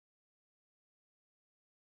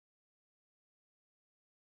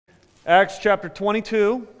Acts chapter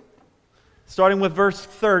 22, starting with verse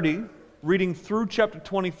 30, reading through chapter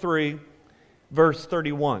 23, verse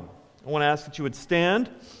 31. I want to ask that you would stand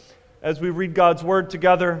as we read God's word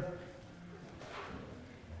together.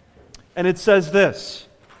 And it says this: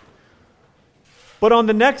 "But on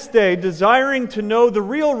the next day, desiring to know the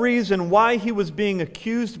real reason why he was being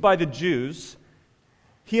accused by the Jews,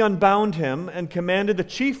 he unbound him and commanded the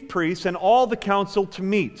chief priests and all the council to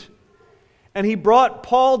meet. And he brought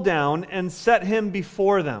Paul down and set him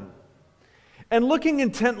before them. And looking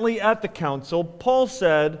intently at the council, Paul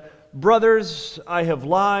said, 'Brothers, I have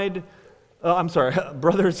lied.'"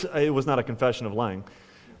 Brothers, it was not a confession of lying.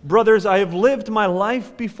 "Brothers, I have lived my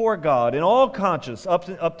life before God in all conscience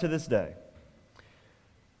up to this day."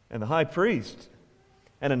 And the high priest,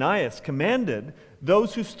 Ananias, commanded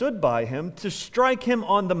those who stood by him to strike him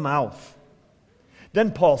on the mouth.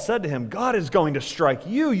 Then Paul said to him, "God is going to strike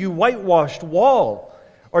you, you whitewashed wall.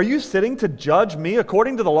 Are you sitting to judge me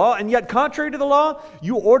according to the law, and yet contrary to the law,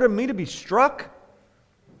 you order me to be struck?"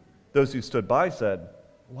 Those who stood by said,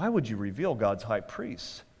 "Why would you reveal God's high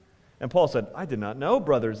priest?" And Paul said, "I did not know,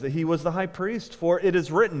 brothers, that he was the high priest, for it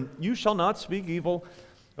is written, 'You shall not speak evil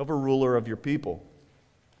of a ruler of your people.'"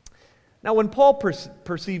 Now when Paul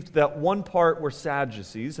perceived that one part were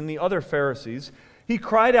Sadducees and the other Pharisees, he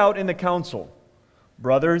cried out in the council,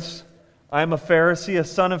 "Brothers, I am a Pharisee, a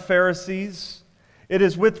son of Pharisees. It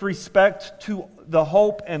is with respect to the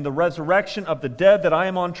hope and the resurrection of the dead that I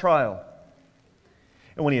am on trial."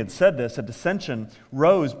 And when he had said this, a dissension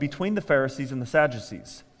rose between the Pharisees and the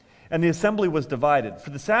Sadducees. And the assembly was divided. For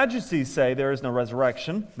the Sadducees say there is no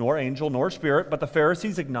resurrection, nor angel, nor spirit, but the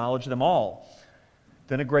Pharisees acknowledge them all.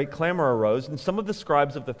 Then a great clamor arose, and some of the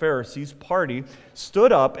scribes of the Pharisees' party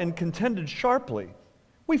stood up and contended sharply.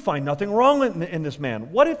 "We find nothing wrong in this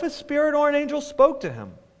man. What if a spirit or an angel spoke to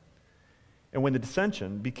him?" And when the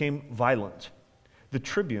dissension became violent, the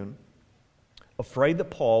tribune, afraid that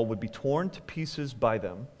Paul would be torn to pieces by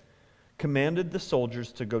them, commanded the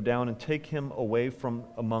soldiers to go down and take him away from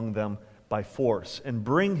among them by force and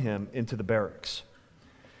bring him into the barracks.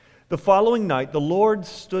 The following night, the Lord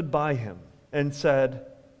stood by him and said,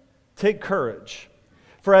 "Take courage,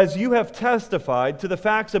 for as you have testified to the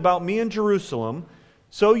facts about me in Jerusalem,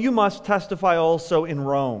 so you must testify also in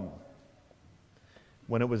Rome."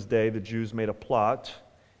 When it was day, the Jews made a plot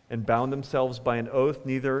and bound themselves by an oath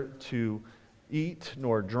neither to eat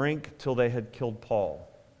nor drink till they had killed Paul.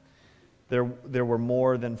 There were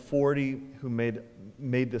more than 40 who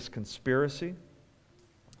made this conspiracy.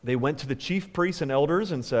 They went to the chief priests and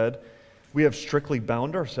elders and said, "We have strictly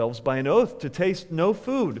bound ourselves by an oath to taste no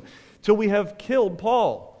food till we have killed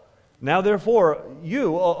Paul. Now therefore,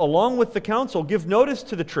 you, along with the council, give notice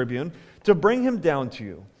to the tribune to bring him down to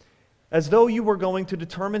you, as though you were going to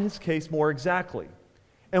determine his case more exactly.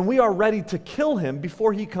 And we are ready to kill him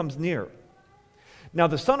before he comes near." Now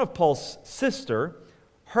the son of Paul's sister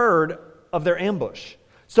heard of their ambush.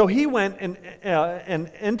 So he went and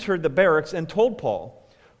entered the barracks and told Paul.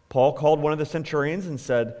 Paul called one of the centurions and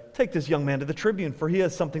said, "Take this young man to the tribune, for he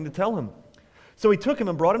has something to tell him." So he took him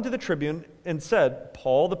and brought him to the tribune and said,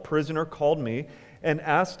 "Paul, the prisoner, called me and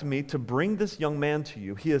asked me to bring this young man to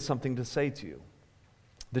you. He has something to say to you."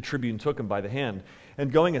 The tribune took him by the hand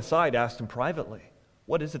and going aside asked him privately,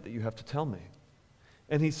 "What is it that you have to tell me?"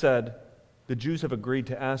 And he said, "The Jews have agreed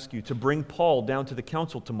to ask you to bring Paul down to the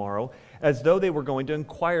council tomorrow, as though they were going to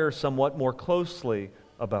inquire somewhat more closely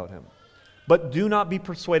about him. But do not be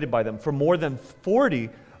persuaded by them, for more than 40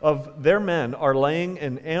 of their men are laying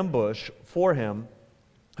an ambush for him,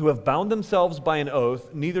 who have bound themselves by an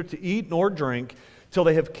oath neither to eat nor drink till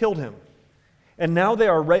they have killed him. And now they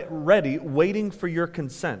are ready, waiting for your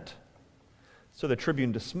consent." So the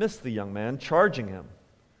tribune dismissed the young man, charging him,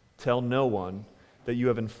 "Tell no one that you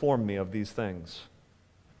have informed me of these things."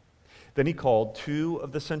 Then he called 2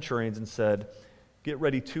 of the centurions and said, "Get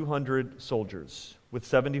ready 200 soldiers with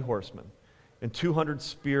 70 horsemen and 200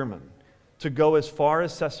 spearmen to go as far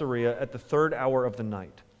as Caesarea at the 3rd hour of the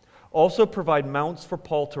night. Also provide mounts for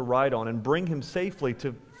Paul to ride on and bring him safely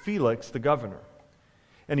to Felix the governor."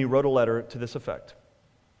 And he wrote a letter to this effect: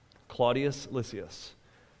 "Claudius Lysias,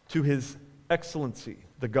 to his excellency,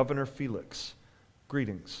 the governor Felix,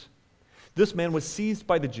 greetings. This man was seized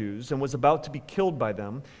by the Jews and was about to be killed by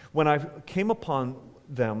them when I came upon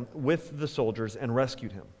them with the soldiers and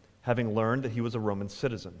rescued him, having learned that he was a Roman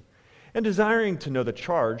citizen. And desiring to know the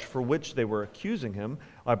charge for which they were accusing him,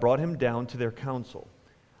 I brought him down to their council.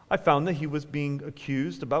 I found that he was being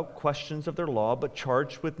accused about questions of their law, but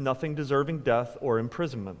charged with nothing deserving death or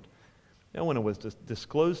imprisonment. Now when it was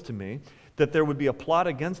disclosed to me that there would be a plot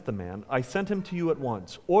against the man, I sent him to you at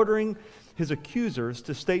once, ordering his accusers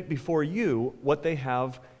to state before you what they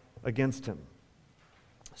have against him.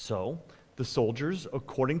 So the soldiers,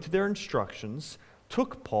 according to their instructions,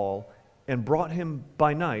 took Paul and brought him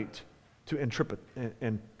by night to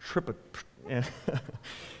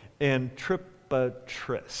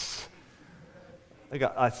Antipatris.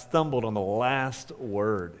 I stumbled on the last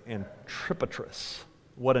word, Antipatris.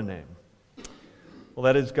 What a name. Well,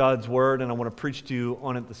 that is God's word, and I want to preach to you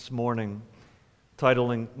on it this morning,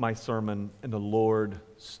 titling my sermon, "And the Lord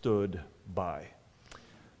Stood By."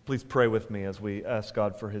 Please pray with me as we ask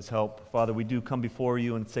God for his help. Father, we do come before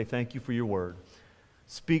you and say thank you for your word.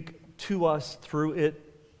 Speak to us through it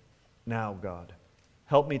now, God.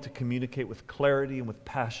 Help me to communicate with clarity and with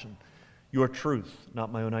passion your truth,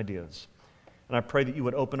 not my own ideas. And I pray that you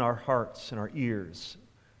would open our hearts and our ears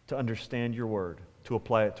to understand your word, to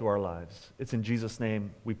apply it to our lives. It's in Jesus'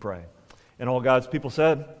 name we pray. And all God's people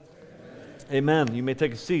said, Amen. You may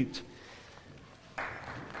take a seat.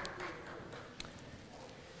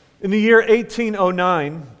 In the year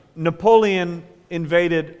 1809, Napoleon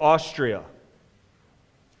invaded Austria.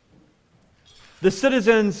 The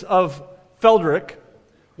citizens of Feldrich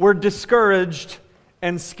were discouraged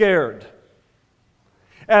and scared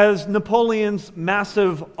as Napoleon's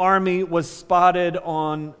massive army was spotted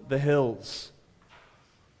on the hills.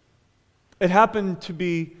 It happened to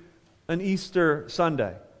be an Easter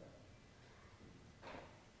Sunday.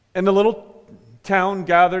 And the little town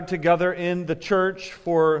gathered together in the church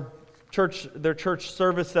for their church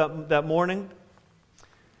service that morning.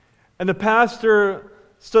 And the pastor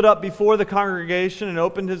stood up before the congregation and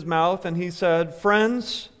opened his mouth, and he said,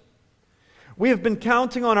 "Friends, we have been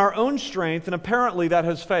counting on our own strength, and apparently that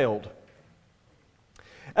has failed.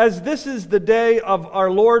 As this is the day of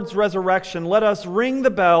our Lord's resurrection, let us ring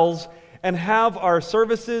the bells and have our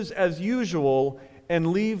services as usual and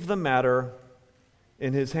leave the matter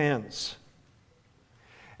in his hands."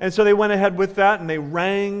 And so they went ahead with that, and they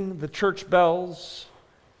rang the church bells.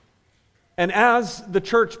 And as the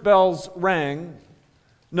church bells rang,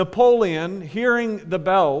 Napoleon, hearing the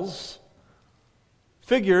bells,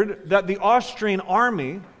 figured that the Austrian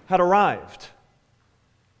army had arrived,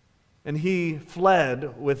 and he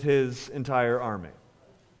fled with his entire army.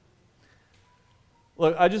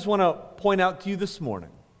 Look, I just want to point out to you this morning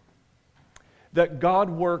that God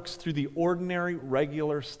works through the ordinary,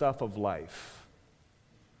 regular stuff of life,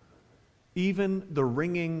 even the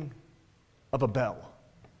ringing of a bell,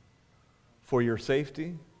 for your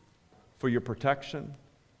safety, for your protection,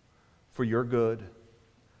 for your good,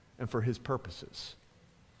 and for his purposes.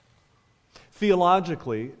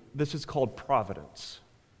 Theologically, this is called providence.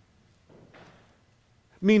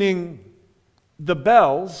 Meaning, the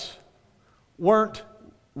bells weren't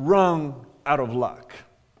rung out of luck.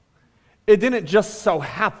 It didn't just so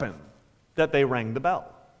happen that they rang the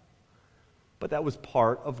bell. But that was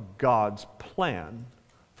part of God's plan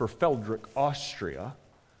for Feldrich, Austria,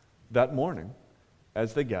 that morning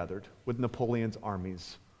as they gathered with Napoleon's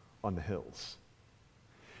armies on the hills.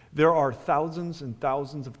 There are thousands and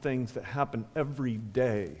thousands of things that happen every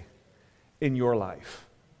day in your life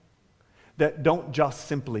that don't just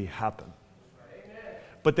simply happen,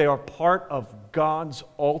 but they are part of God's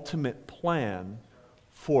ultimate plan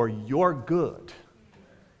for your good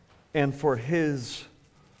and for his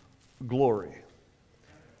glory.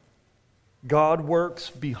 God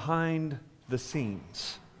works behind the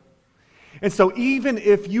scenes. And so even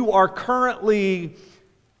if you are currently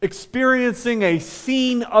experiencing a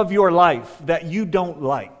scene of your life that you don't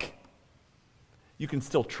like, you can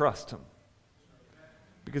still trust him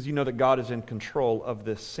because you know that God is in control of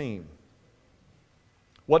this scene.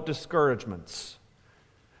 What discouragements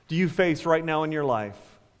do you face right now in your life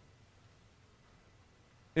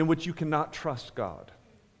in which you cannot trust God?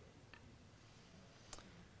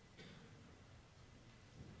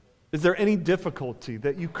 Is there any difficulty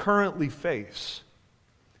that you currently face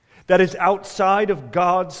that is outside of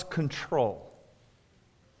God's control?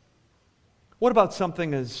 What about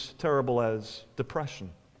something as terrible as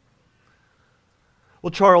depression?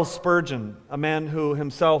 Well, Charles Spurgeon, a man who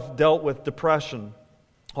himself dealt with depression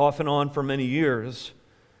off and on for many years,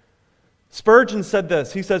 Spurgeon said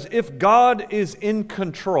this. He says, "If God is in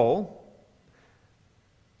control,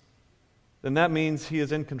 then that means he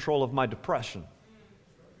is in control of my depression."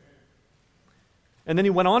 And then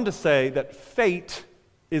he went on to say that fate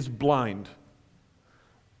is blind,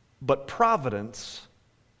 but providence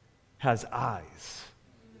has eyes.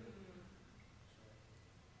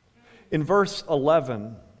 In verse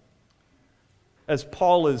 11, as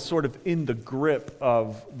Paul is sort of in the grip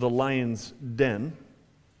of the lion's den,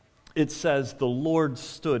 it says, "The Lord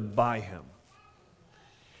stood by him."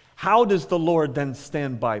 how does the Lord then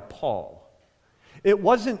stand by Paul? It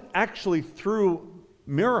wasn't actually through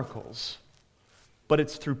miracles, but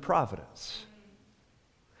it's through providence.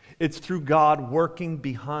 It's through God working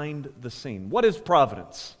behind the scene. What is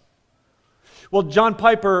providence? Well, John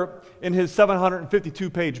Piper, in his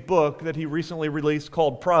 752-page book that he recently released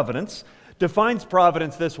called Providence, defines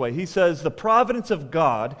providence this way. He says, the providence of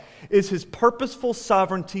God is his purposeful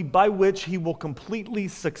sovereignty by which he will completely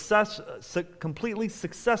successful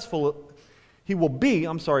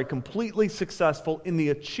in the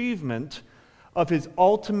achievement of his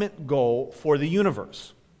ultimate goal for the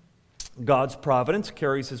universe. God's providence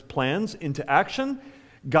carries his plans into action,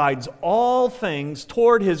 guides all things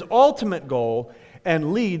toward his ultimate goal,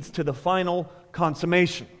 and leads to the final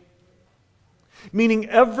consummation. Meaning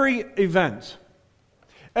every event,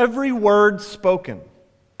 every word spoken,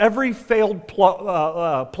 every failed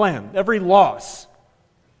plan, every loss,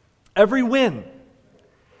 every win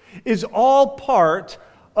is all part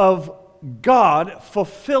of God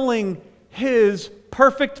fulfilling his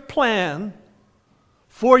perfect plan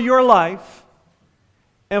for your life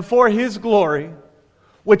and for his glory,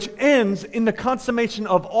 which ends in the consummation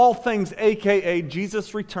of all things, aka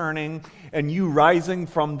Jesus returning and you rising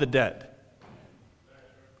from the dead.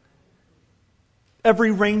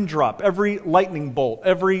 Every raindrop, every lightning bolt,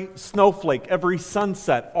 every snowflake, every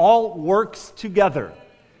sunset, all works together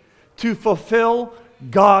to fulfill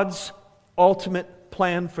God's ultimate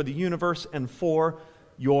plan for the universe and for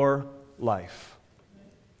your life.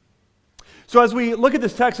 So as we look at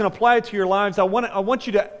this text and apply it to your lives, I want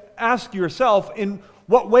you to ask yourself, in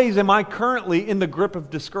what ways am I currently in the grip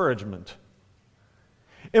of discouragement?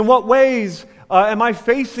 In what ways am I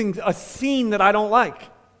facing a scene that I don't like?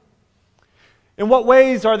 In what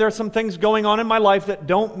ways are there some things going on in my life that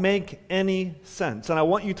don't make any sense? And I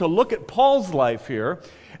want you to look at Paul's life here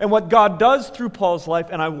and what God does through Paul's life,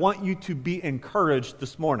 and I want you to be encouraged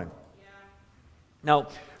this morning. Yeah. Now,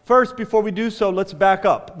 first, before we do so, let's back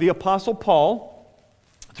up. The Apostle Paul,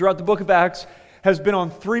 throughout the book of Acts, has been on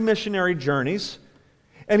 3 missionary journeys,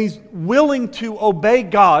 and he's willing to obey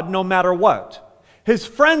God no matter what. His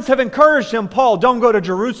friends have encouraged him, Paul, don't go to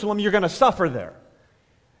Jerusalem, you're going to suffer there.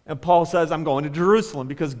 And Paul says, I'm going to Jerusalem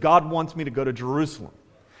because God wants me to go to Jerusalem.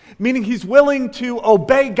 Meaning he's willing to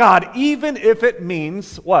obey God even if it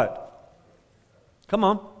means what? Come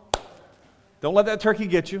on. Don't let that turkey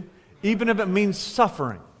get you. Even if it means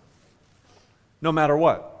suffering. No matter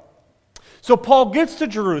what. So Paul gets to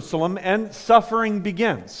Jerusalem and suffering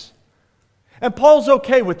begins. And Paul's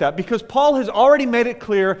okay with that because Paul has already made it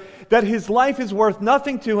clear that his life is worth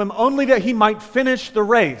nothing to him, only that he might finish the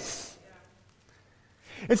race.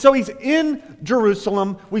 And so he's in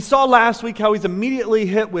Jerusalem. We saw last week how he's immediately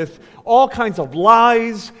hit with all kinds of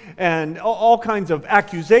lies and all kinds of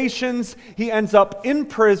accusations. He ends up in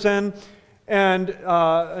prison, and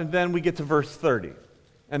then we get to verse 30.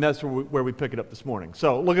 And that's where we pick it up this morning.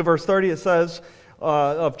 So look at verse 30. It says,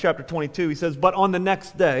 of chapter 22, he says, but on the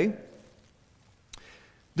next day,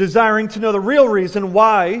 desiring to know the real reason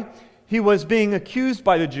why he was being accused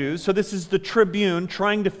by the Jews. So this is the tribune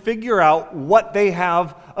trying to figure out what they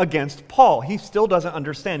have against Paul. He still doesn't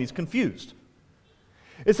understand. He's confused.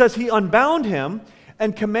 It says he unbound him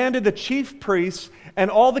and commanded the chief priests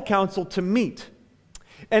and all the council to meet.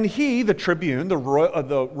 And he, the tribune, the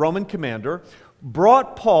Roman commander,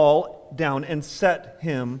 brought Paul down and set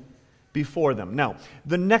him before them. Now,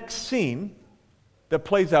 the next scene that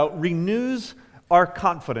plays out renews our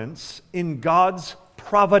confidence in God's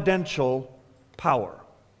providential power.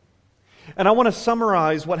 And I want to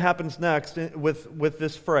summarize what happens next with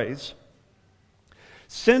this phrase.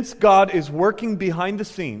 Since God is working behind the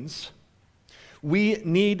scenes, we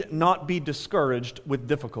need not be discouraged with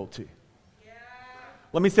difficulty. Yeah.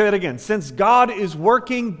 Let me say that again. Since God is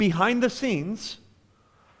working behind the scenes,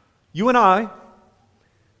 you and I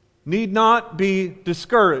need not be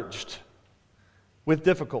discouraged with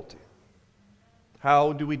difficulty.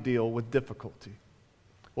 How do we deal with difficulty?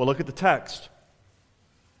 Well, look at the text.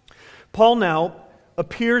 Paul now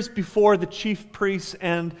appears before the chief priests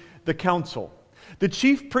and the council. The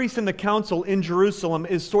chief priests and the council in Jerusalem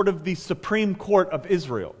is sort of the Supreme Court of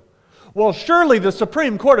Israel. Well, surely the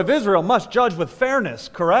Supreme Court of Israel must judge with fairness,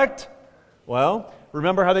 correct? Well,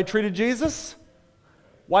 remember how they treated Jesus?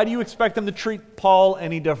 Why do you expect them to treat Paul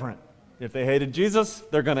any different? If they hated Jesus,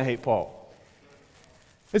 they're going to hate Paul.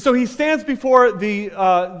 And so he stands before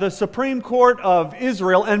the Supreme Court of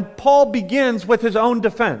Israel, and Paul begins with his own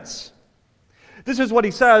defense. This is what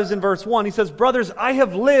he says in verse 1. He says, brothers, I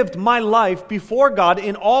have lived my life before God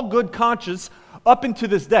in all good conscience up unto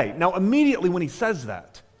this day. Now, immediately when he says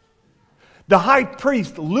that, the high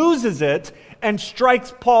priest loses it and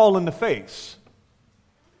strikes Paul in the face.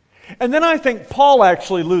 And then I think Paul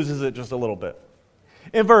actually loses it just a little bit.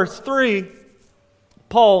 In verse 3,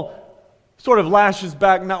 Paul sort of lashes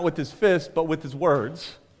back, not with his fist, but with his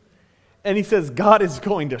words. And he says, God is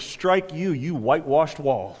going to strike you, you whitewashed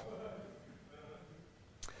wall.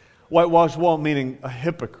 Whitewashed wall meaning a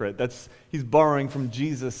hypocrite. He's borrowing from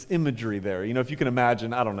Jesus' imagery there. You know, if you can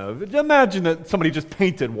imagine, I don't know, imagine that somebody just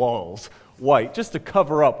painted walls white just to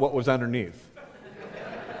cover up what was underneath.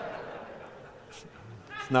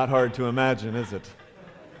 It's not hard to imagine, is it?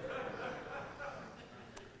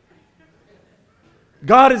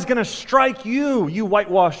 God is going to strike you, you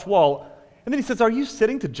whitewashed wall. And then he says, are you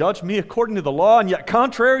sitting to judge me according to the law, and yet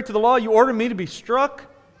contrary to the law you order me to be struck?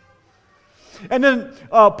 And then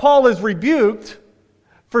Paul is rebuked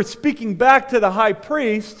for speaking back to the high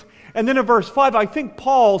priest. And then in verse 5, I think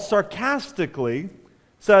Paul sarcastically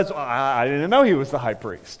says, I didn't know he was the high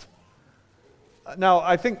priest. Now,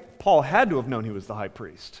 I think Paul had to have known he was the high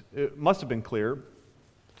priest. It must have been clear.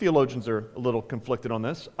 Theologians are a little conflicted on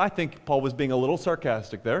this. I think Paul was being a little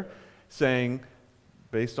sarcastic there, saying,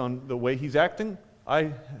 based on the way he's acting,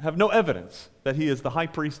 I have no evidence that he is the high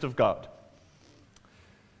priest of God.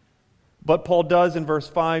 But Paul does, in verse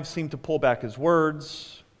 5, seem to pull back his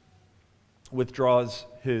words, withdraws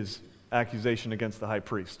his accusation against the high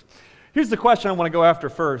priest. Here's the question I want to go after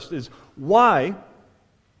first, is why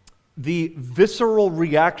the visceral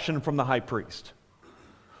reaction from the high priest?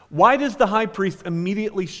 Why does the high priest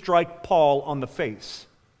immediately strike Paul on the face?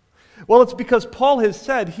 Well, it's because Paul has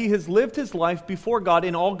said he has lived his life before God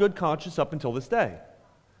in all good conscience up until this day.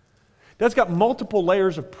 That's got multiple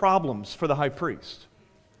layers of problems for the high priest.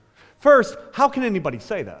 First, how can anybody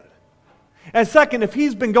say that? And second, if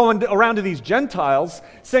he's been going around to these Gentiles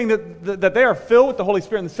saying that they are filled with the Holy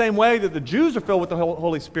Spirit in the same way that the Jews are filled with the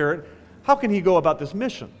Holy Spirit, how can he go about this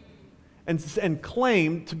mission and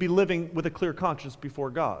claim to be living with a clear conscience before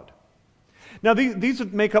God? Now, these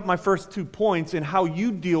would make up my first 2 points in how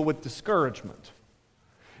you deal with discouragement.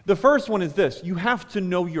 The first one is this: you have to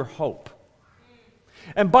know your hope.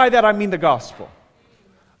 And by that I mean the gospel.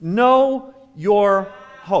 Know your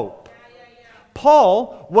hope.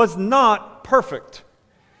 Paul was not perfect.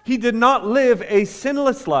 He did not live a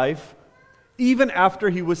sinless life even after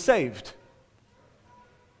he was saved.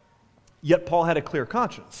 Yet Paul had a clear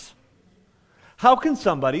conscience. How can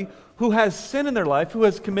somebody who has sin in their life, who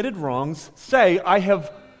has committed wrongs, say, I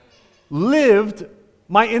have lived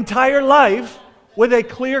my entire life with a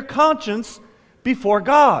clear conscience before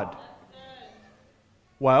God?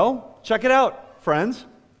 Well, check it out, friends.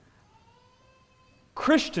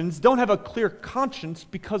 Christians don't have a clear conscience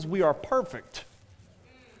because we are perfect.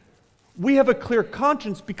 We have a clear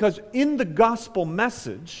conscience because in the gospel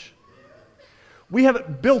message, we have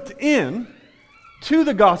it built in to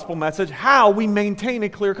the gospel message how we maintain a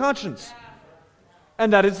clear conscience.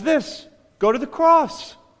 And that is this: go to the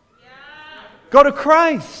cross. Go to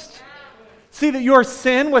Christ. See that your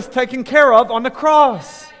sin was taken care of on the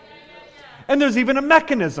cross. And there's even a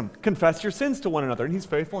mechanism. Confess your sins to one another, and He's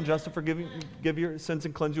faithful and just to forgive your sins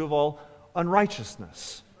and cleanse you of all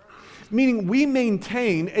unrighteousness. Meaning we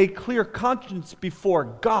maintain a clear conscience before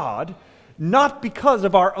God, not because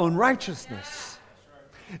of our own righteousness.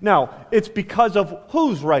 Now, it's because of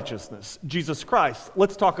whose righteousness? Jesus Christ.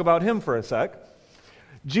 Let's talk about Him for a sec.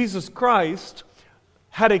 Jesus Christ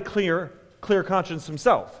had a clear conscience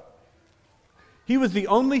Himself. He was the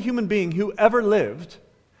only human being who ever lived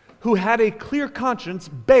who had a clear conscience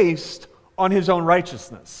based on His own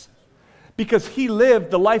righteousness. Because He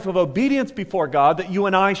lived the life of obedience before God that you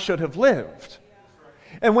and I should have lived.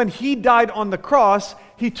 And when He died on the cross,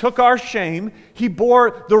 He took our shame, He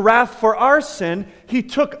bore the wrath for our sin, He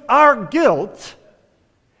took our guilt,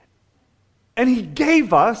 and He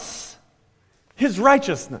gave us His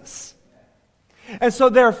righteousness. And so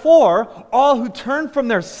therefore, all who turn from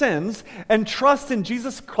their sins and trust in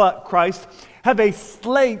Jesus Christ have a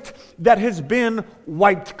slate that has been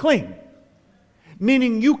wiped clean.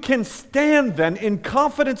 Meaning you can stand then in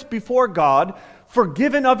confidence before God,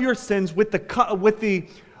 forgiven of your sins with the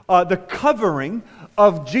covering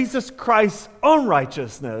of Jesus Christ's own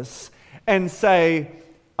righteousness, and say,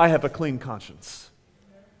 I have a clean conscience.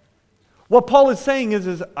 What Paul is saying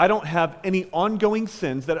is I don't have any ongoing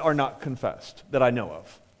sins that are not confessed, that I know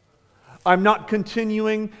of. I'm not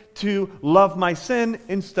continuing to love my sin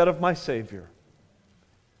instead of my Savior.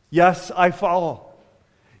 Yes, I fall.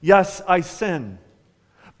 Yes, I sin.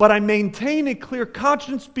 But I maintain a clear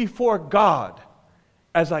conscience before God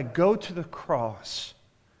as I go to the cross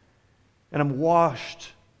and I'm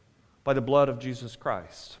washed by the blood of Jesus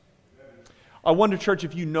Christ. I wonder, church,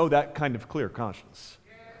 if you know that kind of clear conscience.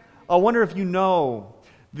 I wonder if you know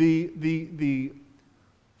the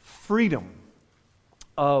freedom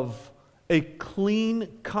of a clean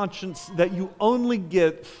conscience that you only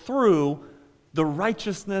get through the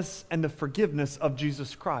righteousness and the forgiveness of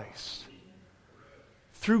Jesus Christ.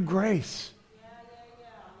 Through grace.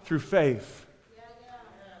 Through faith.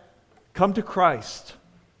 Come to Christ.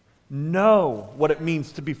 Know what it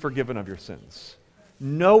means to be forgiven of your sins.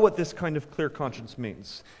 Know what this kind of clear conscience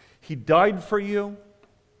means. He died for you,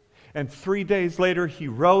 and 3 days later He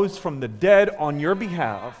rose from the dead on your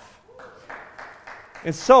behalf.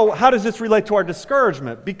 And so, how does this relate to our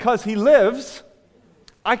discouragement? Because He lives,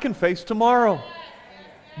 I can face tomorrow.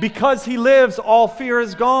 Because He lives, all fear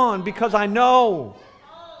is gone. Because I know.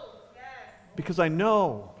 Because I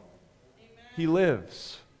know He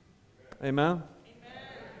lives. Amen?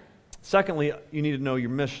 Secondly, you need to know your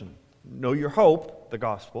mission. Know your hope, the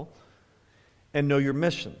gospel, and know your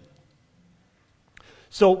mission.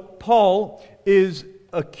 So, Paul is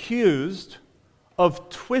accused of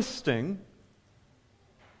twisting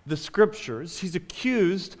the Scriptures. He's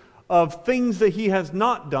accused of things that he has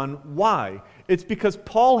not done. Why? It's because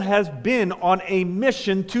Paul has been on a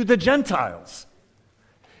mission to the Gentiles.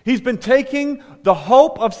 He's been taking the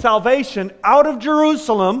hope of salvation out of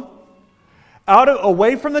Jerusalem,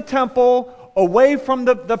 away from the temple, away from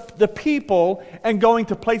the people, and going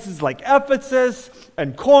to places like Ephesus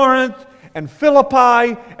and Corinth and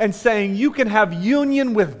Philippi and saying, you can have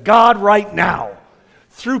union with God right now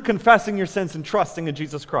through confessing your sins and trusting in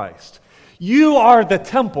Jesus Christ. You are the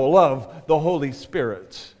temple of the Holy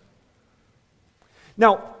Spirit.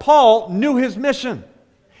 Now, Paul knew his mission,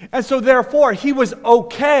 and so therefore he was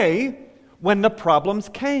okay when the problems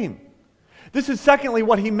came. This is secondly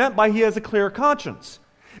what he meant by he has a clear conscience,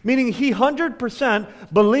 meaning he 100%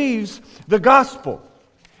 believes the gospel,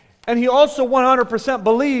 and he also 100%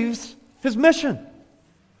 believes his mission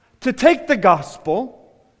to take the gospel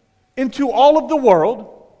into all of the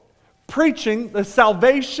world, preaching the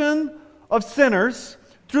salvation of sinners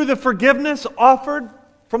through the forgiveness offered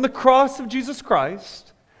from the cross of Jesus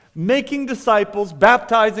Christ, making disciples,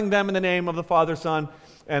 baptizing them in the name of the Father, Son,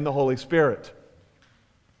 and the Holy Spirit.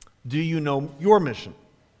 Do you know your mission?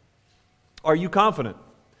 Are you confident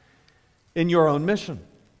in your own mission?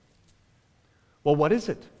 Well, what is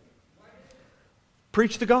it?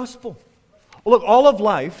 Preach the gospel. Look, all of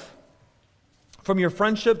life, from your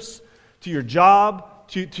friendships, to your job,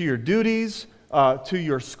 to your duties, to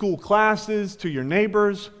your school classes, to your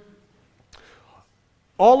neighbors,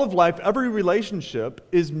 all of life, every relationship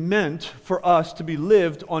is meant for us to be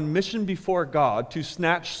lived on mission before God to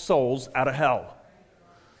snatch souls out of hell.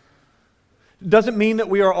 It doesn't mean that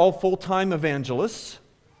we are all full-time evangelists,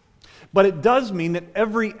 but it does mean that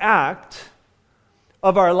every act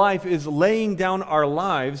of our life is laying down our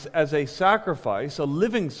lives as a sacrifice, a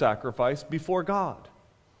living sacrifice before God.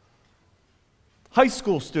 High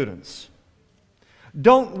school students,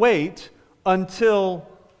 don't wait until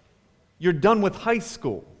you're done with high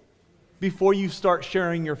school before you start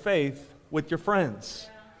sharing your faith with your friends.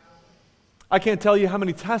 I can't tell you how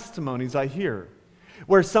many testimonies I hear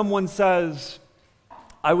where someone says,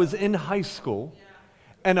 I was in high school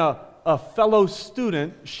and a fellow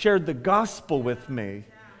student shared the gospel with me,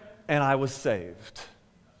 and I was saved.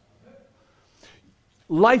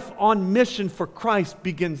 Life on mission for Christ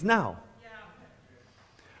begins now.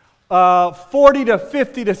 40 to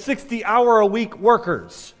 50 to 60 hour a week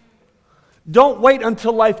workers. Don't wait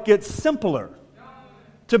until life gets simpler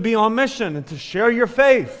to be on mission and to share your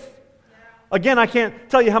faith. Again, I can't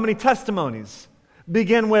tell you how many testimonies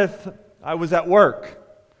begin with, I was at work,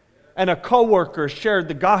 and a coworker shared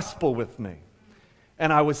the gospel with me,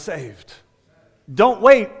 and I was saved. Don't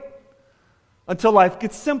wait until life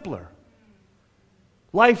gets simpler.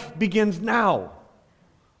 Life begins now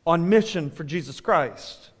on mission for Jesus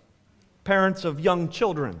Christ. Parents of young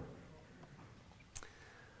children,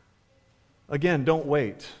 again, don't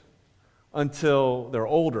wait until they're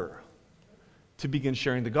older to begin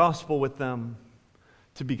sharing the gospel with them,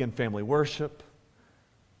 to begin family worship,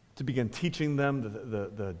 to begin teaching them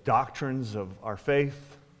the doctrines of our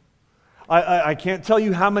faith. I can't tell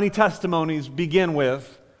you how many testimonies begin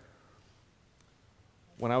with,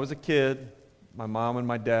 when I was a kid, my mom and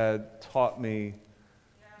my dad taught me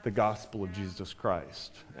the gospel of Jesus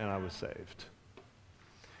Christ, and I was saved.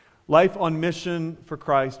 Life on mission for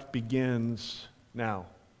Christ begins now.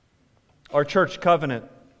 Our church covenant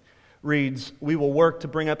reads, we will work to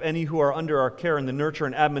bring up any who are under our care in the nurture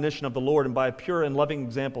and admonition of the Lord, and by a pure and loving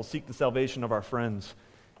example seek the salvation of our friends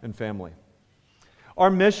and family. Our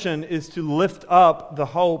mission is to lift up the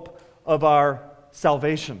hope of our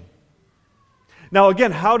salvation. Now,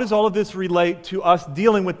 again, how does all of this relate to us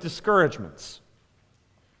dealing with discouragements?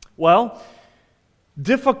 Well,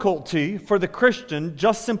 difficulty for the Christian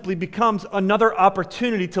just simply becomes another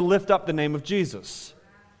opportunity to lift up the name of Jesus.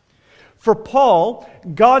 For Paul,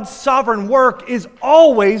 God's sovereign work is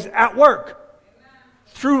always at work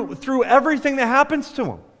through everything that happens to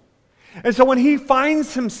him. And so when he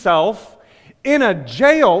finds himself in a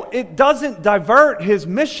jail, it doesn't divert his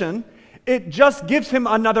mission. It just gives him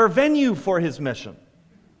another venue for his mission.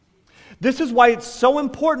 This is why it's so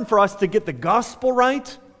important for us to get the gospel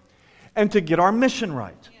right and to get our mission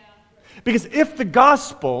right. Because if the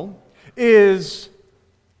gospel is,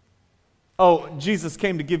 oh, Jesus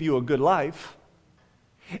came to give you a good life,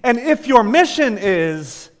 and if your mission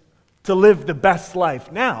is to live the best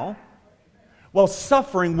life now, well,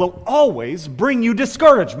 suffering will always bring you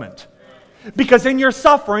discouragement. Because in your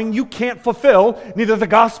suffering, you can't fulfill neither the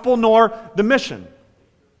gospel nor the mission.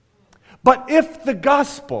 But if the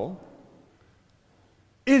gospel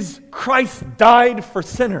is Christ died for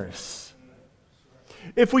sinners,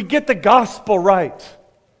 if we get the gospel right,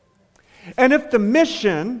 and if the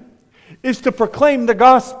mission is to proclaim the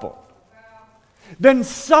gospel, then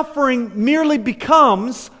suffering merely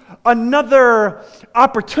becomes another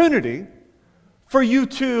opportunity for you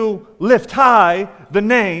to lift high the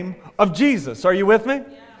name of Jesus. Are you with me?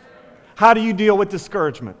 Yeah. How do you deal with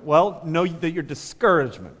discouragement? Well, know that your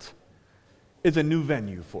discouragement is a new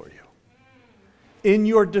venue for you. In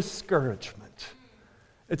your discouragement,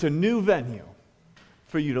 it's a new venue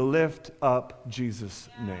for you to lift up Jesus'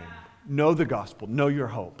 name. Know the gospel. Know your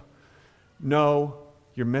hope. Know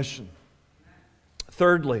your mission.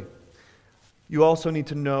 Thirdly, you also need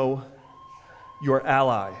to know your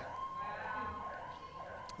ally.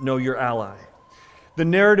 Know your ally. The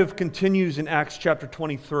narrative continues in Acts chapter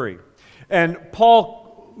 23. And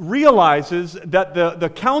Paul realizes that the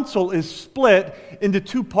council is split into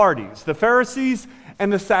two parties, the Pharisees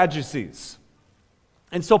and the Sadducees.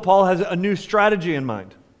 And so Paul has a new strategy in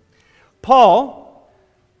mind. Paul,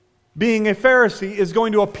 being a Pharisee, is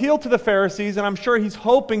going to appeal to the Pharisees, and I'm sure he's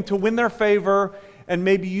hoping to win their favor and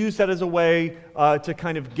maybe use that as a way to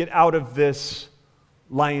kind of get out of this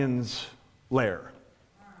lion's lair.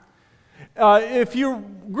 If you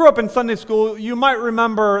grew up in Sunday school, you might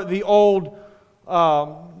remember the old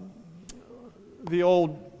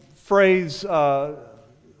phrase, how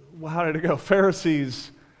did it go?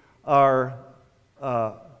 Pharisees are,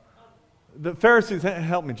 the Pharisees,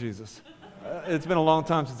 help me, Jesus. It's been a long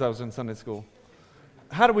time since I was in Sunday school.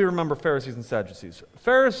 How do we remember Pharisees and Sadducees?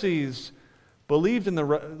 Pharisees believed in the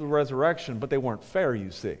resurrection, but they weren't fair, you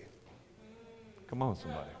see. Come on,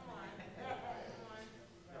 somebody.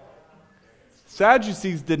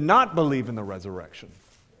 Sadducees did not believe in the resurrection.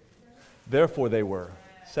 Therefore, they were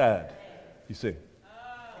sad, you see.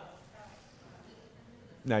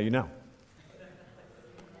 Now you know.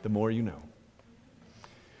 The more you know.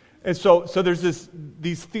 And so there's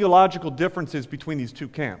these theological differences between these two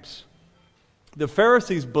camps. The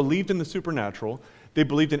Pharisees believed in the supernatural, they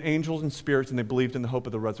believed in angels and spirits, and they believed in the hope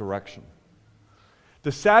of the resurrection.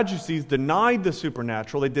 The Sadducees denied the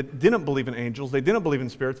supernatural. They didn't believe in angels, they didn't believe in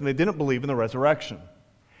spirits, and they didn't believe in the resurrection.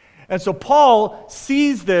 And so Paul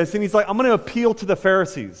sees this, and he's like, I'm going to appeal to the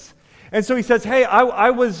Pharisees. And so he says, hey, I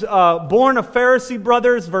was born a Pharisee,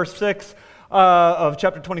 brothers, verse 6 of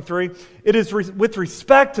chapter 23. It is with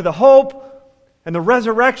respect to the hope and the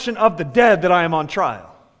resurrection of the dead that I am on trial.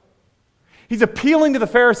 He's appealing to the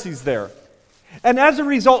Pharisees there. And as a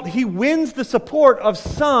result, he wins the support of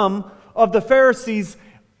some of the Pharisees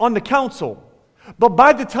on the council. But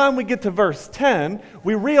by the time we get to verse 10,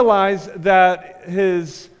 we realize that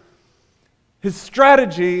his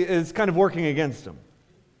strategy is kind of working against him.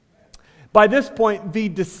 By this point, the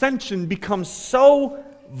dissension becomes so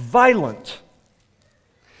violent.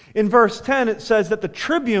 In verse 10, it says that the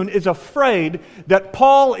tribune is afraid that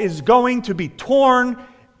Paul is going to be torn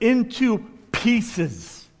into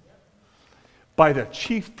pieces by the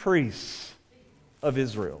chief priests of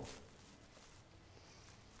Israel.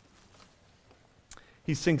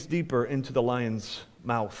 He sinks deeper into the lion's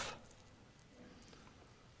mouth.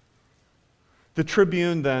 The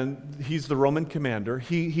tribune then, he's the Roman commander,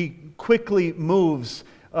 he quickly moves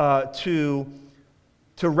to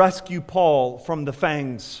rescue Paul from the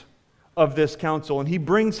fangs of this council, and he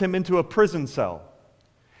brings him into a prison cell.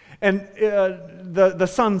 And the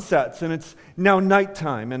sun sets, and it's now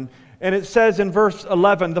nighttime, and it says in verse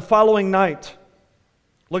 11, the following night,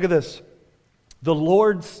 look at this, the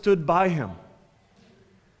Lord stood by him.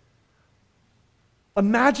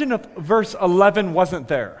 Imagine if verse 11 wasn't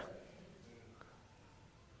there.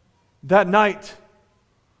 That night,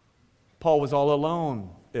 Paul was all alone,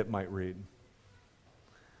 it might read.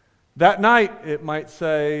 That night, it might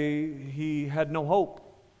say he had no hope.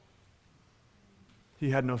 He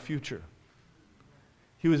had no future.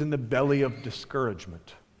 He was in the belly of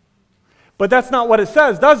discouragement. But that's not what it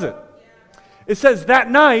says, does it? It says that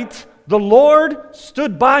night, the Lord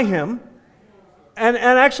stood by him and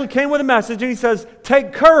actually came with a message, and he says,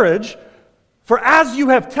 "Take courage, for as you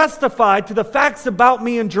have testified to the facts about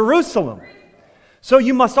me in Jerusalem, so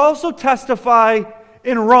you must also testify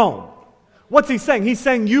in Rome." What's he saying? He's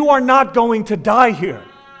saying you are not going to die here.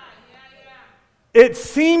 It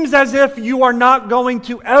seems as if you are not going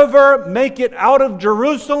to ever make it out of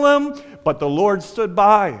Jerusalem, but the Lord stood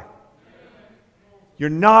by. You're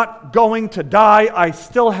not going to die. I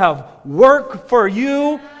still have work for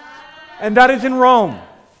you, and that is in Rome.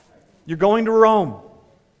 You're going to Rome.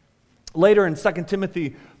 Later in 2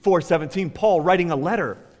 Timothy 4:17, Paul, writing a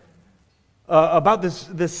letter about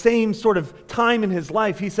this same sort of time in his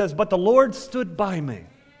life, he says, "But the Lord stood by me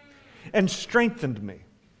and strengthened me,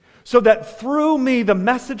 so that through me the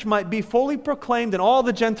message might be fully proclaimed and all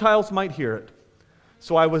the Gentiles might hear it.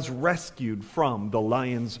 So I was rescued from the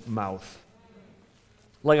lion's mouth."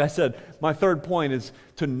 Like I said, my third point is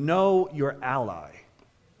to know your ally.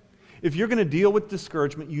 If you're going to deal with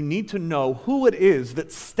discouragement, you need to know who it is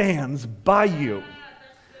that stands by you.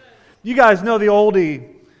 You guys know the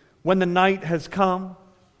oldie, "When the night has come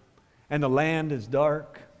and the land is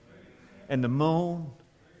dark and the moon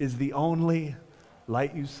is the only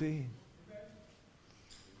light you see.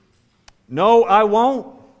 No, I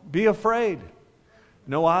won't be afraid.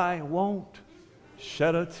 No, I won't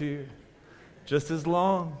shed a tear. Just as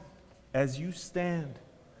long as you stand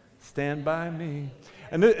by me."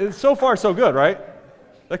 And it's so far so good, right?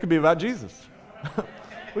 That could be about Jesus.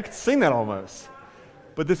 We could sing that almost.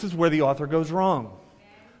 But this is where the author goes wrong.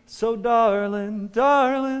 "So darling,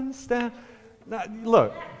 darling, stand." Now,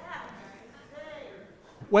 look,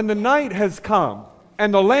 when the night has come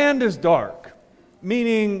and the land is dark,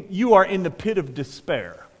 meaning you are in the pit of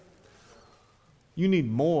despair, you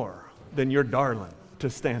need more than your darling to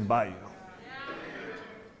stand by you.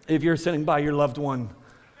 If you're sitting by your loved one,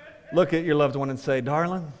 look at your loved one and say,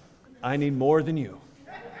 "Darling, I need more than you."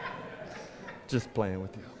 Just playing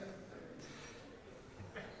with you.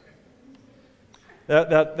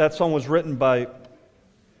 That song was written by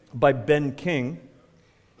Ben King.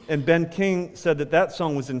 And Ben King said that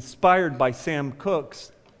song was inspired by Sam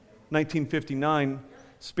Cooke's 1959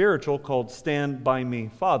 spiritual called "Stand By Me,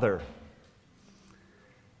 Father."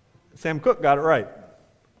 Sam Cooke got it right.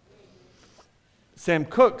 Sam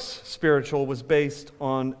Cooke's spiritual was based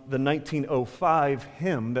on the 1905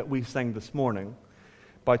 hymn that we sang this morning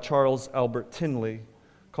by Charles Albert Tinley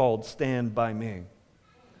called "Stand By Me."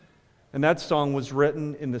 And that song was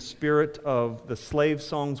written in the spirit of the slave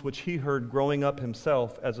songs which he heard growing up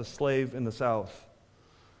himself as a slave in the South.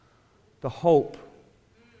 The hope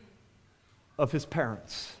of his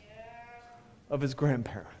parents, of his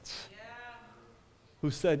grandparents,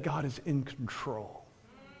 who said God is in control.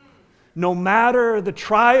 No matter the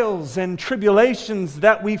trials and tribulations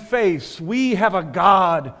that we face, we have a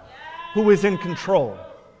God who is in control.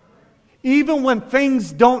 Even when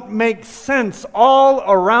things don't make sense all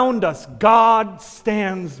around us, God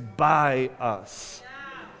stands by us.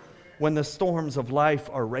 When the storms of life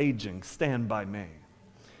are raging, stand by me.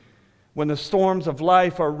 When the storms of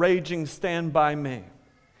life are raging, stand by me.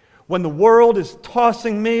 When the world is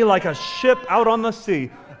tossing me like a ship out on the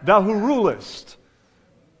sea, thou who rulest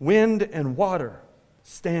wind and water,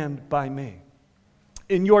 stand by me.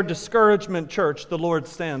 In your discouragement, church, the Lord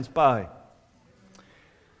stands by.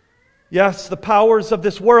 Yes, the powers of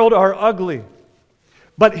this world are ugly,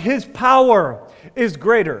 but His power is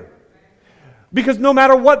greater. Because no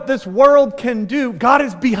matter what this world can do, God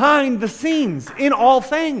is behind the scenes in all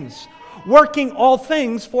things, working all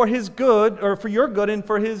things for His good, or for your good and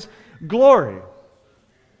for His glory.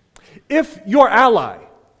 If your ally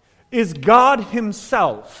is God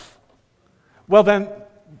Himself, well then,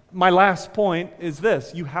 my last point is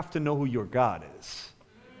this: you have to know who your God is.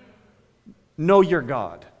 Know your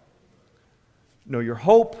God. Know your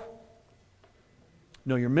hope,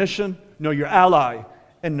 know your mission, know your ally,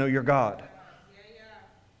 and know your God.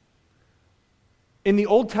 In the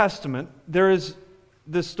Old Testament, there is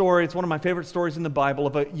this story, it's one of my favorite stories in the Bible,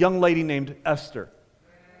 of a young lady named Esther.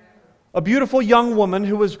 A beautiful young woman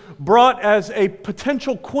who was brought as a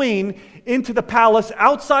potential queen into the palace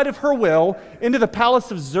outside of her will, into the palace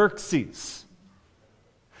of Xerxes.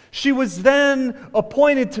 She was then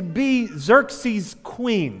appointed to be Xerxes'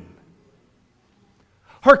 queen.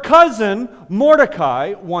 Her cousin,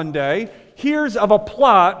 Mordecai, one day, hears of a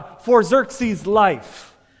plot for Xerxes'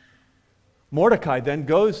 life. Mordecai then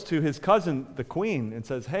goes to his cousin, the queen, and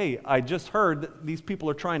says, hey, I just heard that these people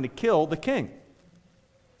are trying to kill the king.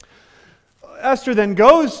 Esther then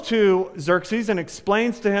goes to Xerxes and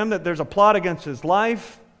explains to him that there's a plot against his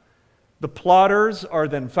life. The plotters are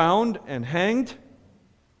then found and hanged.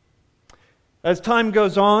 As time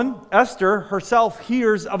goes on, Esther herself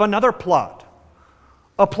hears of another plot,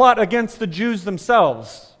 a plot against the Jews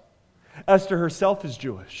themselves. Esther herself is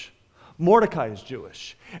Jewish. Mordecai is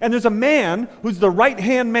Jewish. And there's a man who's the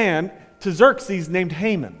right-hand man to Xerxes named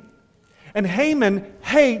Haman. And Haman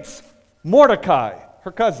hates Mordecai,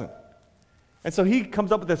 her cousin. And so he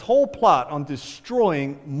comes up with this whole plot on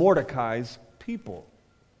destroying Mordecai's people.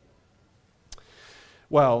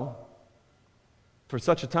 Well, for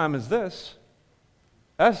such a time as this,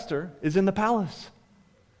 Esther is in the palace.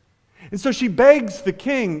 And so she begs the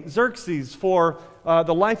king, Xerxes, for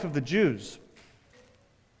the life of the Jews.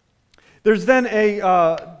 There's then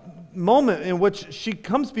a moment in which she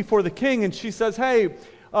comes before the king and she says, hey,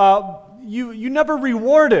 you never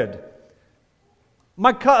rewarded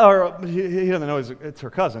my cousin, he doesn't know it's her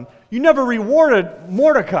cousin, you never rewarded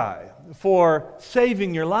Mordecai for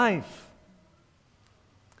saving your life.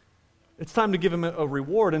 It's time to give him a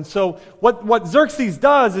reward. And so what Xerxes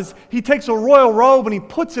does is he takes a royal robe and he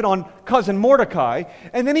puts it on cousin Mordecai,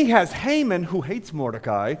 and then he has Haman, who hates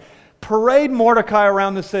Mordecai, parade Mordecai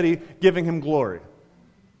around the city, giving him glory.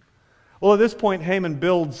 Well, at this point, Haman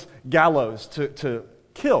builds gallows to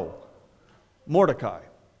kill Mordecai.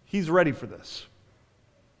 He's ready for this.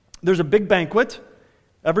 There's a big banquet.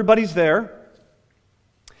 Everybody's there.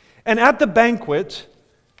 And at the banquet,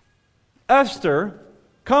 Esther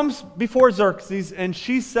comes before Xerxes and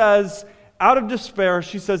she says, out of despair,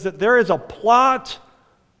 she says that there is a plot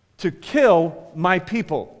to kill my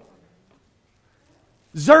people.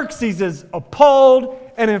 Xerxes is appalled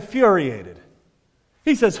and infuriated.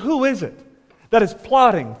 He says, who is it that is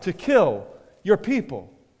plotting to kill your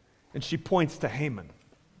people? And she points to Haman.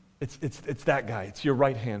 It's that guy. It's your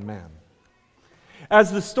right-hand man.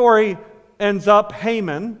 As the story ends up,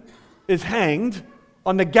 Haman is hanged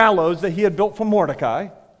on the gallows that he had built for Mordecai,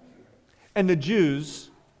 and the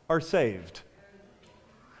Jews are saved.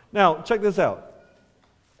 Now, check this out.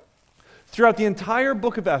 Throughout the entire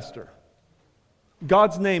book of Esther,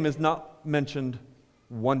 God's name is not mentioned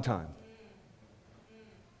one time.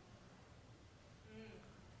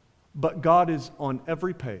 But God is on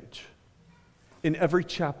every page, in every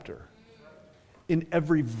chapter, in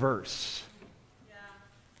every verse,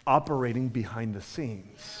 operating behind the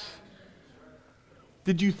scenes.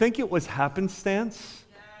 Did you think it was happenstance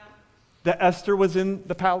that Esther was in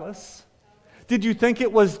the palace? Did you think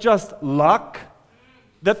it was just luck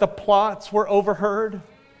that the plots were overheard?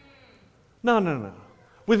 No.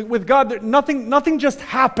 With God, nothing just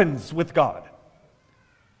happens with God.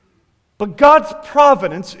 But God's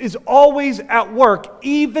providence is always at work,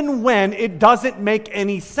 even when it doesn't make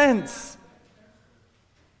any sense.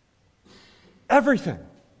 Everything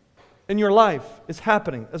in your life is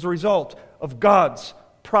happening as a result of God's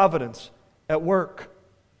providence at work.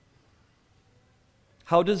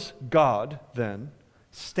 How does God then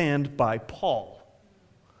stand by Paul?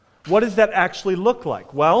 What does that actually look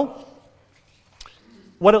like? Well,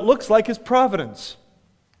 what it looks like is providence.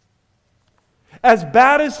 As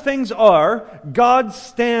bad as things are, God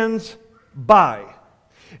stands by.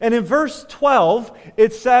 And in verse 12,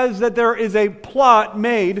 it says that there is a plot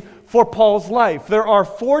made for Paul's life. There are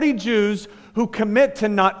 40 Jews who commit to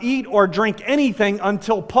not eat or drink anything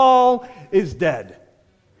until Paul is dead.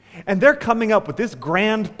 And they're coming up with this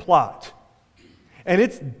grand plot. And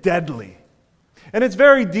it's deadly. And it's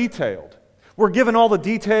very detailed. We're given all the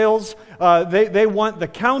details. They want the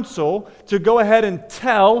council to go ahead and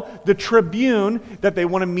tell the tribune that they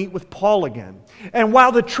want to meet with Paul again. And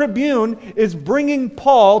while the tribune is bringing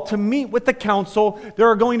Paul to meet with the council, there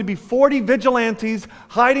are going to be 40 vigilantes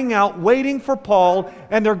hiding out, waiting for Paul,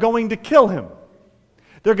 and they're going to kill him.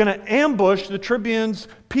 They're going to ambush the tribune's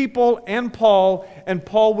people and Paul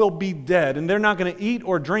will be dead. And they're not going to eat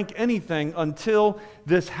or drink anything until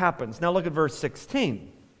this happens. Now look at verse 16.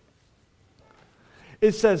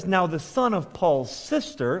 It says, now the son of Paul's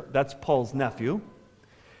sister, that's Paul's nephew,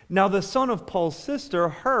 now the son of Paul's sister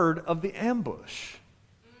heard of the ambush.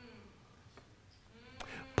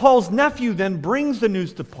 Paul's nephew then brings the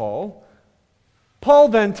news to Paul. Paul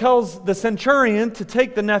then tells the centurion to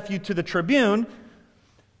take the nephew to the tribune.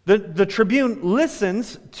 The tribune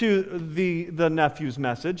listens to the nephew's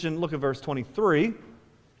message, and look at verse 23.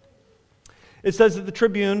 It says that the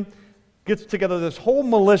tribune gets together this whole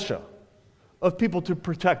militia of people to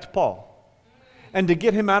protect Paul and to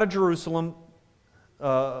get him out of Jerusalem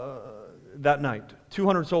that night.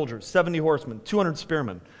 200 soldiers, 70 horsemen, 200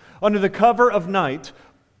 spearmen. Under the cover of night,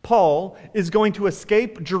 Paul is going to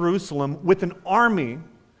escape Jerusalem with an army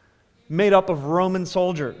made up of Roman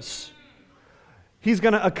soldiers. He's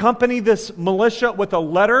going to accompany this militia with a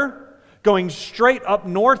letter going straight up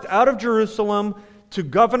north out of Jerusalem to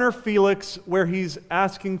Governor Felix, where he's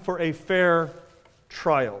asking for a fair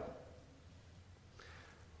trial.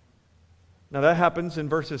 Now that happens in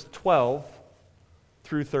verses 12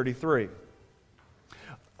 through 33.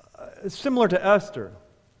 Similar to Esther,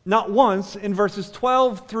 not once in verses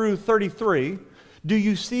 12 through 33 do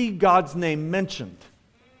you see God's name mentioned.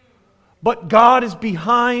 But God is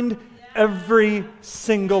behind every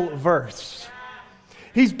single verse.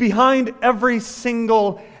 He's behind every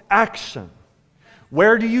single action.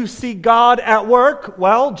 Where do you see God at work?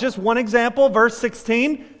 Well, just one example, verse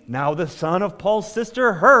 16. Now the son of Paul's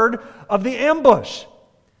sister heard of the ambush.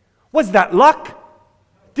 Was that luck?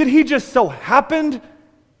 Did he just so happen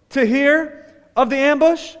to hear of the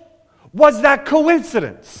ambush? Was that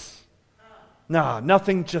coincidence? No,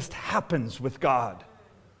 nothing just happens with God.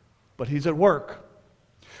 But he's at work.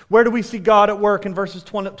 Where do we see God at work in verses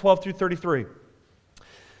 12 through 33?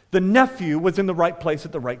 The nephew was in the right place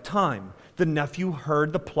at the right time. The nephew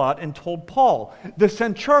heard the plot and told Paul. The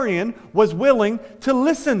centurion was willing to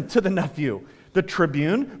listen to the nephew. The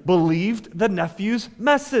tribune believed the nephew's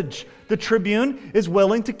message. The tribune is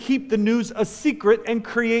willing to keep the news a secret and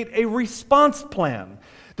create a response plan.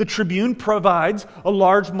 The tribune provides a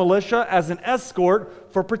large militia as an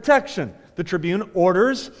escort for protection. The tribune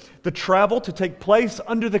orders the travel to take place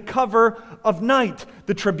under the cover of night.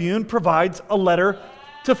 The tribune provides a letter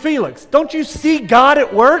to Felix. Don't you see God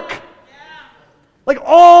at work? Like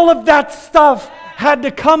all of that stuff had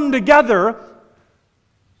to come together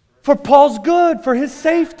for Paul's good, for his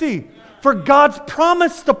safety, for God's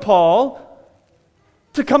promise to Paul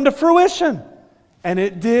to come to fruition. And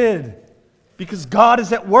it did, because God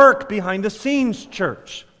is at work behind the scenes,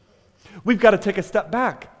 church. We've got to take a step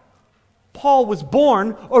back. Paul was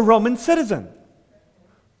born a Roman citizen,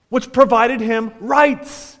 which provided him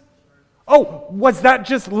rights. Oh, was that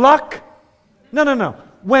just luck? No.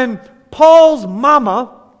 When Paul's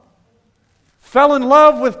mama fell in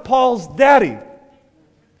love with Paul's daddy,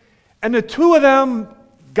 and the two of them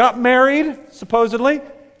got married, supposedly,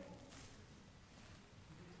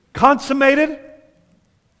 consummated.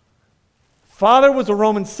 Father was a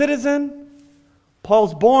Roman citizen.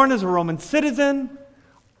 Paul's born as a Roman citizen.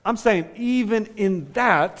 I'm saying even in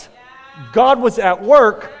that, God was at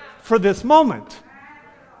work for this moment.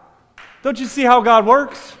 Don't you see how God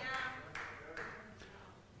works?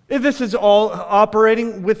 This is all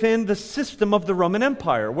operating within the system of the Roman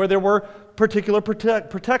Empire, where there were particular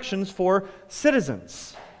protections for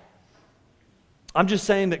citizens. I'm just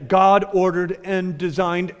saying that God ordered and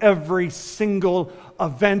designed every single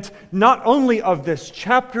event, not only of this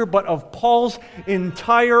chapter, but of Paul's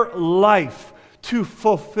entire life, to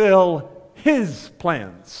fulfill his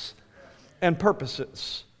plans and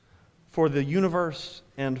purposes for the universe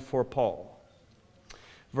and for Paul.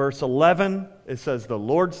 Verse 11, it says, the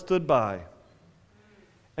Lord stood by.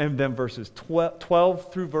 And then verses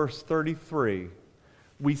 12 through verse 33,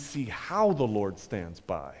 we see how the Lord stands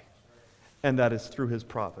by. And that is through his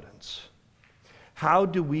providence. How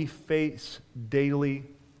do we face daily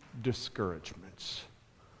discouragements?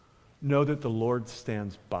 Know that the Lord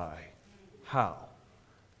stands by. How?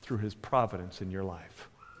 Through his providence in your life.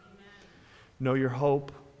 Amen. Know your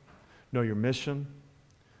hope. Know your mission.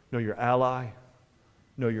 Know your ally.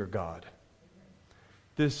 Know your God.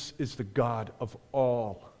 This is the God of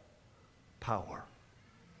all power.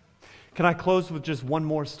 Can I close with just one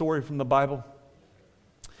more story from the Bible?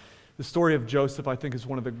 The story of Joseph, I think, is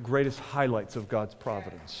one of the greatest highlights of God's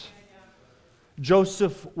providence.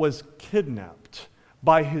 Joseph was kidnapped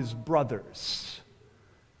by his brothers,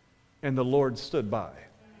 and the Lord stood by.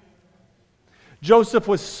 Joseph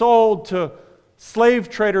was sold to slave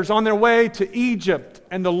traders on their way to Egypt,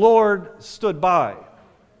 and the Lord stood by.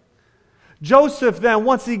 Joseph then,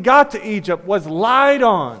 once he got to Egypt, was lied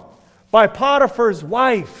on by Potiphar's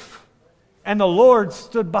wife, and the Lord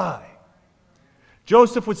stood by.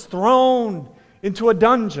 Joseph was thrown into a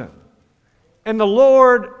dungeon, and the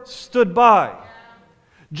Lord stood by.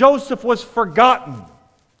 Joseph was forgotten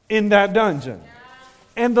in that dungeon,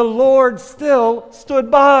 and the Lord still stood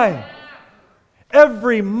by.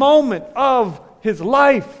 Every moment of his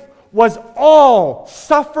life was all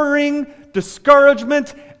suffering,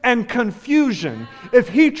 discouragement, and confusion. If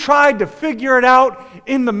he tried to figure it out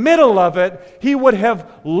in the middle of it, he would have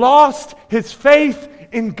lost his faith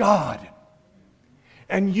in God.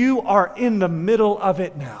 And you are in the middle of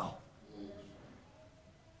it now.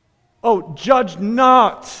 Oh, judge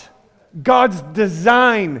not God's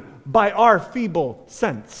design by our feeble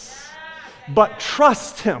sense, but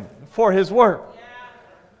trust Him for His work.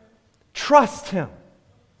 Trust Him.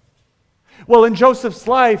 Well, in Joseph's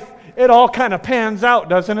life, it all kind of pans out,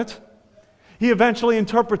 doesn't it? He eventually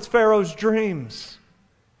interprets Pharaoh's dreams.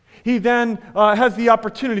 He then has the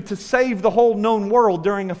opportunity to save the whole known world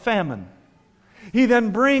during a famine. He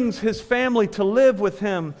then brings his family to live with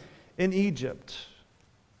him in Egypt.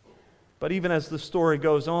 But even as the story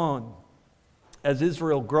goes on, as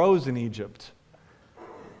Israel grows in Egypt,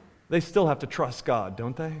 they still have to trust God,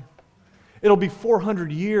 don't they? It'll be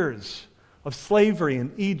 400 years of slavery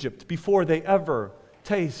in Egypt before they ever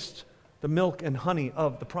taste the milk and honey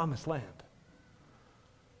of the Promised Land.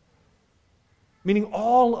 Meaning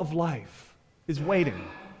all of life is waiting.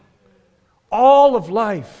 All of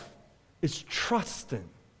life is trusting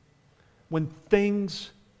when things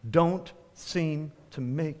don't seem to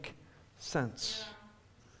make sense.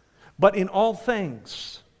 But in all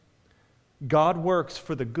things, God works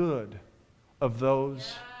for the good of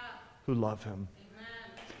those who love Him.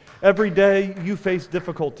 Every day you face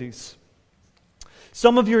difficulties.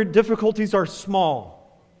 Some of your difficulties are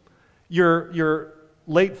small. You're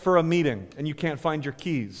late for a meeting and you can't find your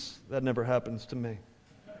keys. That never happens to me.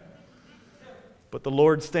 But the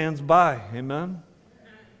Lord stands by. Amen?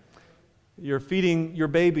 You're feeding your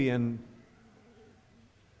baby and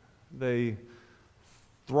they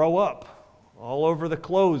throw up all over the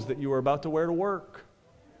clothes that you were about to wear to work.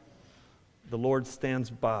 The Lord stands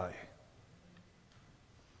by.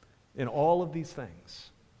 In all of these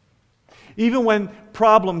things. Even when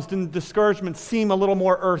problems and discouragements seem a little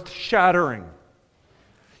more earth-shattering,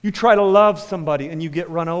 you try to love somebody and you get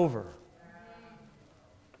run over.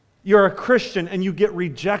 You're a Christian and you get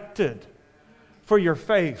rejected for your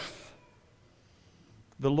faith.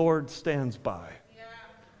 The Lord stands by.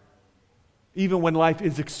 Even when life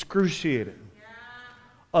is excruciating,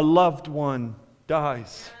 a loved one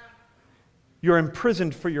dies. You're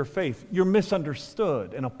imprisoned for your faith. You're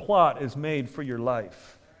misunderstood, and a plot is made for your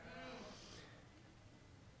life.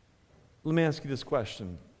 Let me ask you this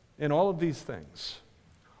question. In all of these things,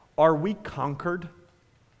 are we conquered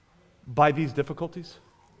by these difficulties?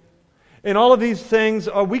 In all of these things,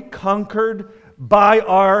 are we conquered by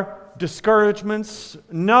our discouragements?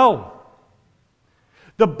 No.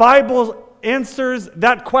 The Bible answers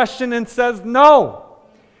that question and says no.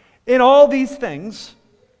 In all these things,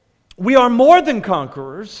 we are more than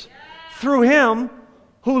conquerors through Him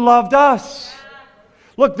who loved us.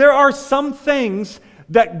 Look, there are some things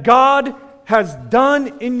that God has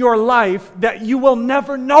done in your life that you will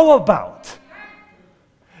never know about.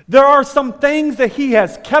 There are some things that He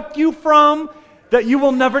has kept you from that you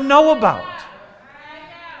will never know about.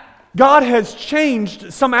 God has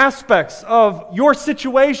changed some aspects of your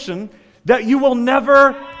situation that you will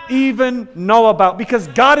never even know about, because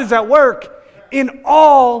God is at work in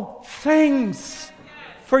all things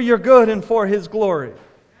for your good and for His glory.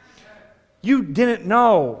 You didn't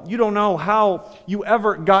know. You don't know how you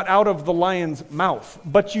ever got out of the lion's mouth,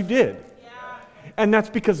 but you did. And that's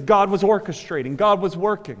because God was orchestrating. God was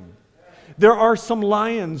working. There are some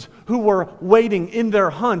lions who were waiting in their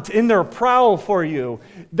hunt, in their prowl for you,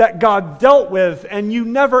 that God dealt with and you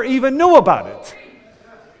never even knew about it.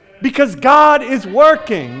 Because God is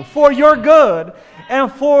working for your good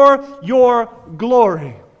and for your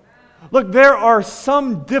glory. Look, there are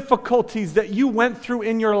some difficulties that you went through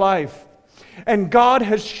in your life, and God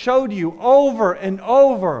has showed you over and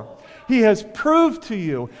over. He has proved to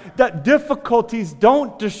you that difficulties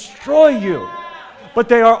don't destroy you, but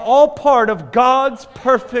they are all part of God's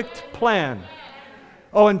perfect plan.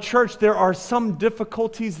 Oh, in church, there are some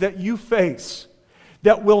difficulties that you face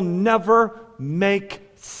that will never make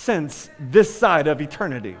sense this side of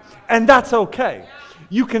eternity. And that's okay.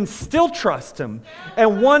 You can still trust Him.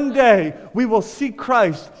 And one day, we will see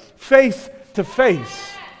Christ face to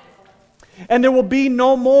face. And there will be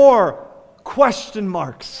no more question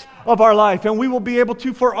marks of our life. And we will be able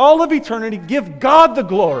to, for all of eternity, give God the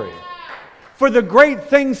glory for the great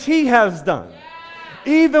things He has done.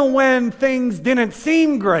 Even when things didn't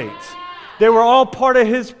seem great, they were all part of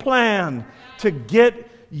His plan to get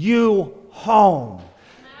you home.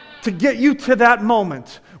 To get you to that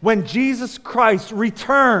moment when Jesus Christ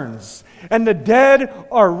returns and the dead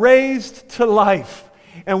are raised to life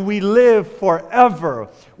and we live forever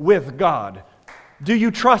with God. Do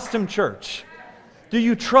you trust Him, church? Do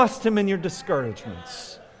you trust Him in your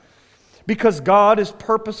discouragements? Because God is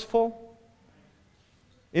purposeful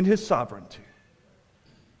in His sovereignty,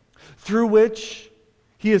 through which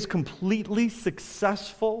He is completely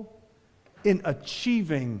successful in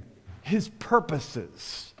achieving His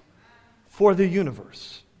purposes for the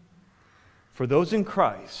universe. For those in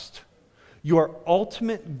Christ, your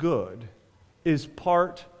ultimate good is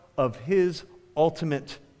part of His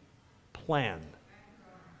ultimate plan.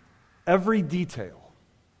 Every detail,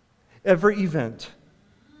 every event,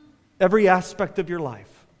 every aspect of your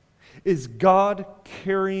life is God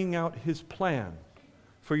carrying out His plan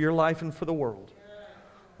for your life and for the world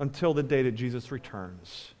until the day that Jesus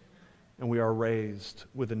returns and we are raised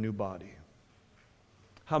with a new body.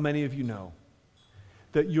 How many of you know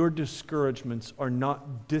that your discouragements are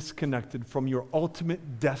not disconnected from your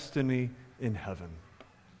ultimate destiny in heaven?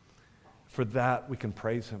 For that, we can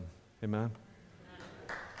praise Him. Amen?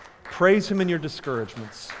 Praise Him in your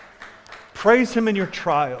discouragements. Praise Him in your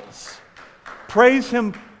trials. Praise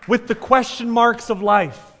Him with the question marks of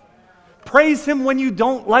life. Praise Him when you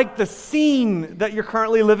don't like the scene that you're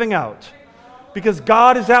currently living out. Because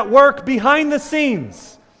God is at work behind the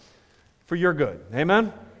scenes for your good.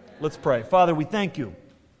 Amen? Let's pray. Father, we thank You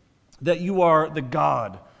that You are the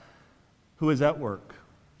God who is at work.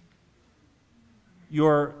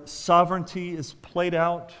 Your sovereignty is played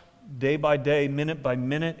out day by day, minute by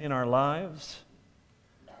minute in our lives.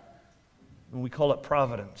 And we call it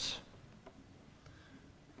providence.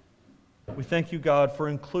 We thank You, God, for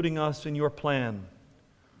including us in Your plan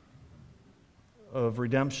of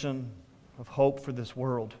redemption, of hope for this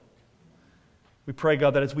world. We pray,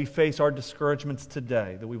 God, that as we face our discouragements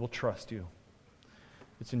today, that we will trust You.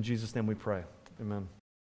 It's in Jesus' name we pray. Amen.